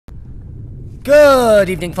Good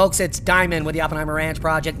evening, folks. It's Diamond with the Oppenheimer Ranch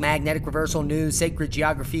Project, Magnetic Reversal News, Sacred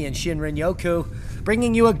Geography, and Shinrin-yoku,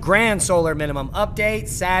 bringing you a grand solar minimum update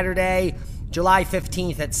Saturday, July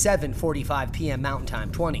 15th at 7:45 p.m. Mountain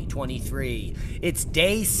Time 2023. It's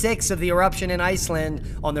day 6 of the eruption in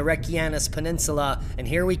Iceland on the Reykjanes Peninsula, and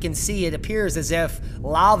here we can see it appears as if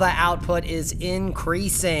lava output is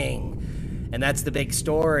increasing. And that's the big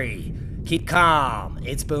story. Keep calm.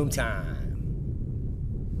 It's boom time.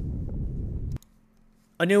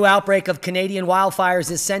 A new outbreak of Canadian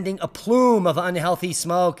wildfires is sending a plume of unhealthy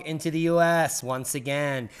smoke into the U.S. once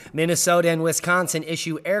again. Minnesota and Wisconsin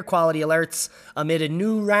issue air quality alerts amid a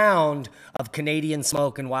new round of Canadian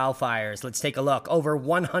smoke and wildfires. Let's take a look. Over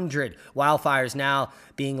 100 wildfires now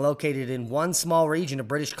being located in one small region of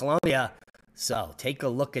British Columbia. So take a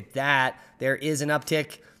look at that. There is an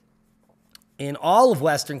uptick in all of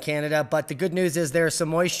Western Canada, but the good news is there's some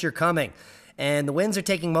moisture coming. And the winds are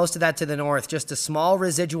taking most of that to the north. Just a small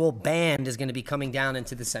residual band is going to be coming down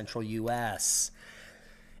into the central U.S.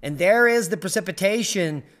 And there is the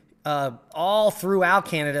precipitation all throughout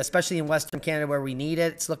Canada, especially in Western Canada where we need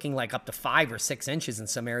it. It's looking like up to 5 or 6 inches in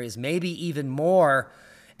some areas, maybe even more.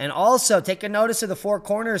 And also, take a notice of the four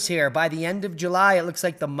corners here. By the end of July, it looks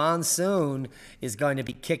like the monsoon is going to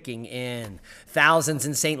be kicking in. Thousands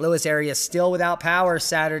in St. Louis area still without power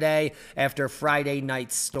Saturday after Friday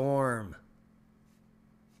night storm.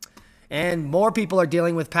 And more people are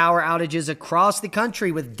dealing with power outages across the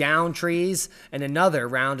country with downed trees and another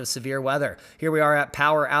round of severe weather. Here we are at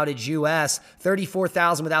Power Outage US,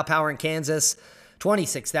 34,000 without power in Kansas,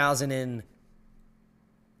 26,000 in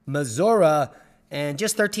Missouri, and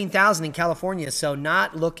just 13,000 in California, so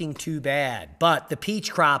not looking too bad. But the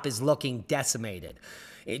peach crop is looking decimated.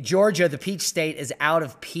 In Georgia, the peach state, is out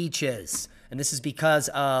of peaches, and this is because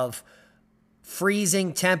of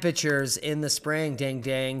freezing temperatures in the spring, ding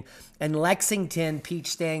ding. And Lexington peach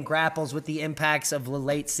stand grapples with the impacts of the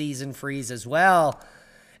late season freeze as well.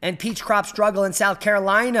 And peach crop struggle in South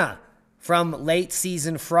Carolina from late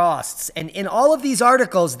season frosts. And in all of these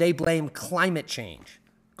articles, they blame climate change,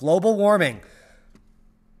 global warming,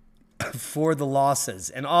 for the losses.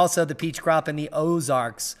 And also the peach crop in the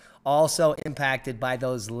Ozarks also impacted by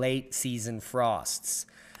those late season frosts,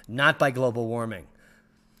 not by global warming.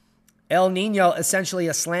 El Nino, essentially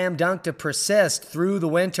a slam dunk to persist through the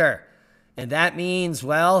winter. And that means,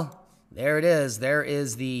 well, there it is. There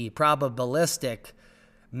is the probabilistic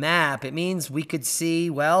map. It means we could see,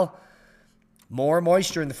 well, more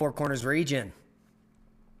moisture in the Four Corners region.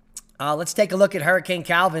 Let's take a look at Hurricane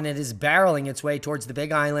Calvin. It is barreling its way towards the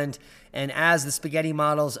Big Island. And as the spaghetti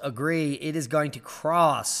models agree, it is going to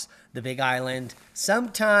cross the Big Island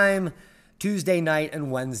sometime Tuesday night and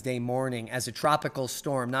Wednesday morning as a tropical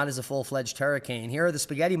storm, not as a full-fledged hurricane. Here are the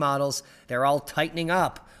spaghetti models. They're all tightening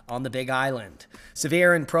up on the Big Island.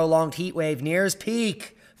 Severe and prolonged heat wave nears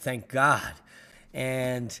peak, thank God.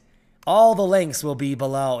 And all the links will be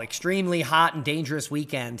below. Extremely hot and dangerous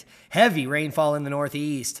weekend. Heavy rainfall in the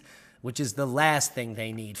northeast, which is the last thing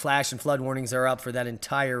they need. Flash and flood warnings are up for that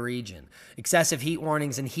entire region. Excessive heat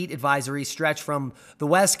warnings and heat advisories stretch from the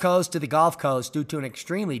west coast to the Gulf Coast due to an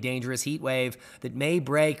extremely dangerous heat wave that may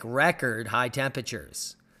break record high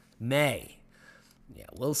temperatures. Yeah,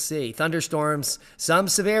 we'll see. Thunderstorms, some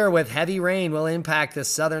severe with heavy rain, will impact the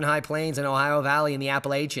southern high plains and Ohio Valley and the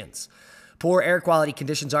Appalachians. Poor air quality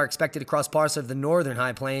conditions are expected across parts of the northern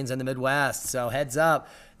high plains and the Midwest. So heads up,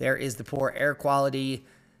 there is the poor air quality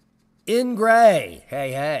in gray,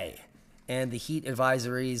 hey, and the heat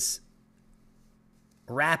advisories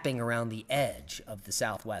wrapping around the edge of the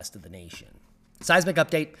southwest of the nation. Seismic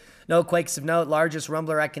update, no quakes of note. Largest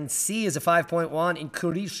rumbler I can see is a 5.1 in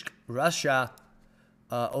Kursk, Russia.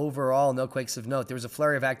 Overall, no quakes of note. There was a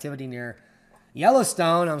flurry of activity near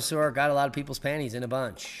Yellowstone. I'm sure got a lot of people's panties in a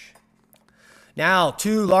bunch. Now,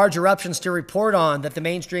 2 large eruptions to report on that the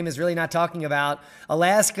mainstream is really not talking about.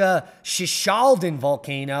 Alaska Shishaldin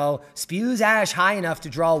Volcano spews ash high enough to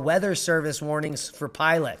draw weather service warnings for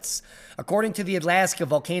pilots. According to the Alaska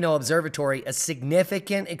Volcano Observatory, a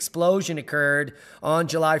significant explosion occurred on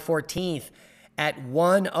July 14th at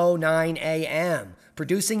 1:09 a.m.,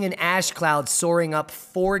 producing an ash cloud soaring up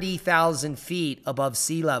 40,000 feet above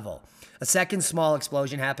sea level. A second small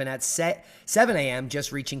explosion happened at 7 a.m.,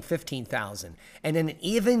 just reaching 15,000. And an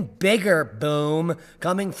even bigger boom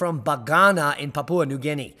coming from Bagana in Papua New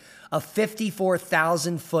Guinea. A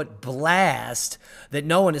 54,000-foot blast that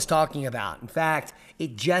no one is talking about. In fact,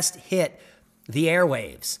 it just hit the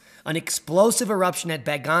airwaves. An explosive eruption at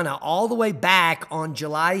Bagana all the way back on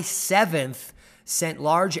July 7th sent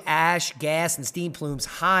large ash, gas, and steam plumes to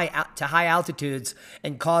high altitudes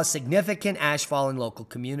and caused significant ashfall in local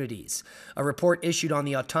communities. A report issued on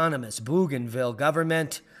the autonomous Bougainville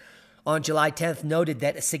government on July 10th noted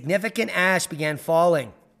that a significant ash began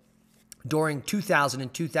falling during 2000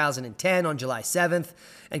 and 2010 on July 7th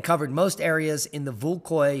and covered most areas in the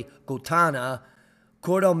Vulcoy, Gotana,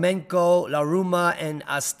 Koromenko, Laruma, and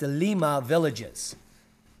Astelima villages.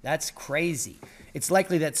 That's crazy. It's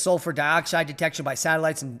likely that sulfur dioxide detection by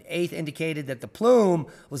satellites in 8th indicated that the plume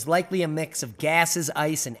was likely a mix of gases,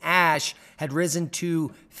 ice, and ash had risen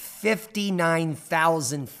to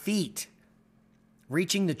 59,000 feet,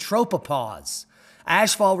 reaching the Tropopause.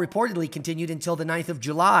 Ashfall reportedly continued until the 9th of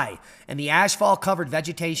July, and the ashfall covered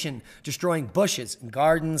vegetation, destroying bushes and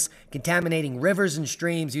gardens, contaminating rivers and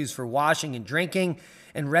streams used for washing and drinking,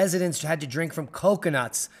 and residents had to drink from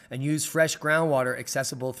coconuts and use fresh groundwater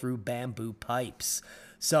accessible through bamboo pipes.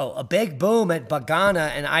 So a big boom at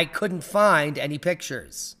Bagana, and I couldn't find any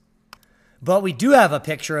pictures. But we do have a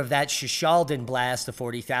picture of that Shishaldin blast of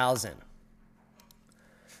 40,000.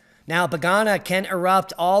 Now, Bagana can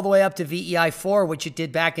erupt all the way up to VEI 4, which it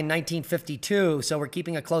did back in 1952, so we're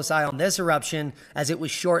keeping a close eye on this eruption as it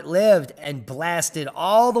was short-lived and blasted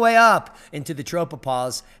all the way up into the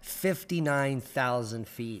Tropopause, 59,000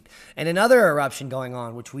 feet. And another eruption going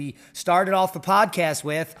on, which we started off the podcast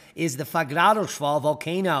with, is the Hazardous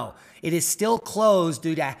Volcano. It is still closed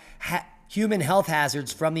due to human health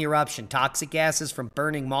hazards from the eruption, toxic gases from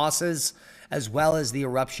burning mosses, as well as the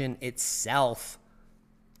eruption itself.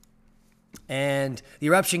 And the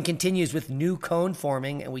eruption continues with new cone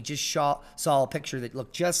forming, and we just saw a picture that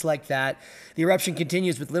looked just like that. The eruption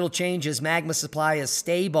continues with little changes. Magma supply is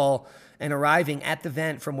stable and arriving at the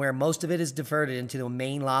vent from where most of it is diverted into the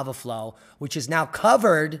main lava flow, which has now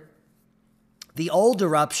covered the old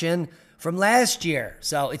eruption from last year.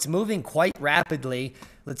 So it's moving quite rapidly.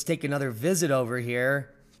 Let's take another visit over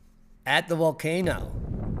here at the volcano.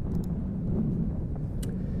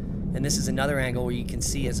 And this is another angle where you can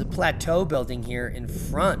see as a plateau building here in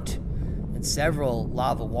front and several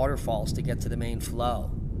lava waterfalls to get to the main flow.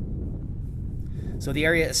 So the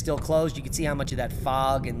area is still closed. You can see how much of that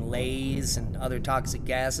fog and laze and other toxic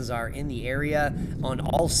gases are in the area on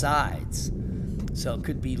all sides. So it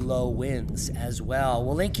could be low winds as well.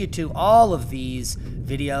 We'll link you to all of these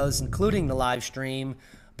videos, including the live stream,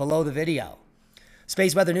 below the video.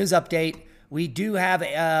 Space Weather News Update. We do have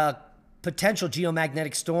a potential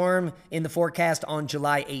geomagnetic storm in the forecast on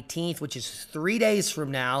July 18th, which is 3 days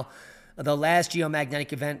from now. The last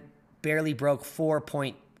geomagnetic event barely broke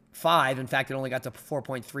 4.5. In fact, it only got to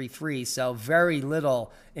 4.33, so very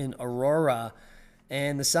little in aurora.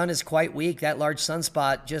 And the sun is quite weak. That large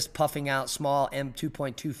sunspot just puffing out small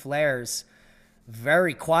M2.2 flares.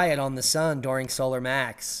 Very quiet on the sun during solar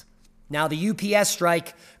max. Now, the UPS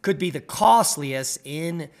strike could be the costliest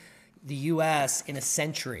in the U.S. in a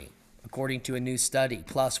century, according to a new study.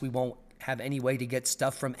 Plus, we won't have any way to get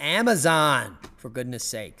stuff from Amazon, for goodness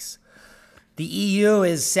sakes. The EU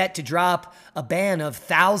is set to drop a ban of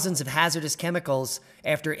thousands of hazardous chemicals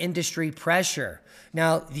after industry pressure.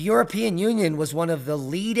 Now, the European Union was one of the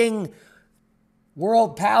leading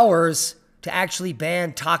world powers to actually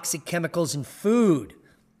ban toxic chemicals in food.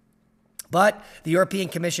 But the European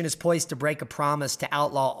Commission is poised to break a promise to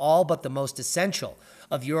outlaw all but the most essential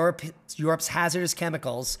of Europe's hazardous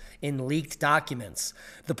chemicals in leaked documents.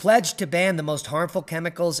 The pledge to ban the most harmful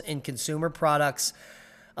chemicals in consumer products,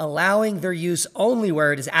 allowing their use only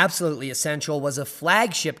where it is absolutely essential, was a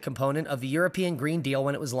flagship component of the European Green Deal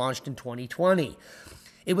when it was launched in 2020.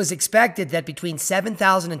 It was expected that between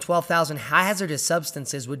 7,000 and 12,000 hazardous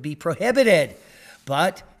substances would be prohibited,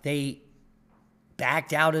 but they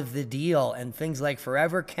backed out of the deal, and things like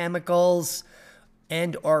forever chemicals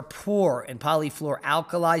and or poor and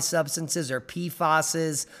polyfluoralkali substances, or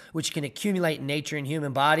PFASs, which can accumulate in nature and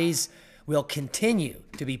human bodies, will continue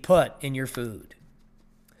to be put in your food.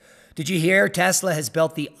 Did you hear Tesla has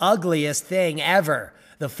built the ugliest thing ever?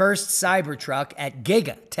 The first Cybertruck at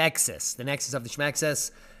Giga, Texas, the nexus of the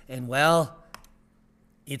Schmexus, and well,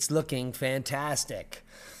 it's looking fantastic.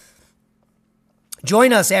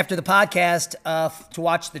 Join us after the podcast to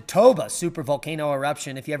watch the Toba supervolcano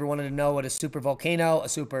eruption. If you ever wanted to know what a supervolcano, a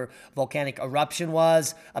supervolcanic eruption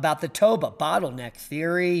was, about the Toba bottleneck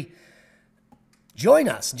theory, join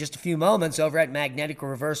us in just a few moments over at Magnetic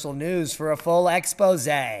Reversal News for a full expose.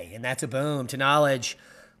 And that's a boom to knowledge.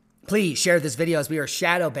 Please share this video as we are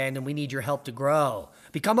shadow banned and we need your help to grow.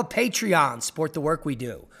 Become a Patreon. Support the work we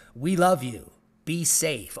do. We love you. Be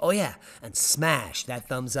safe. Oh, yeah. And smash that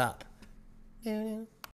thumbs up. Yeah.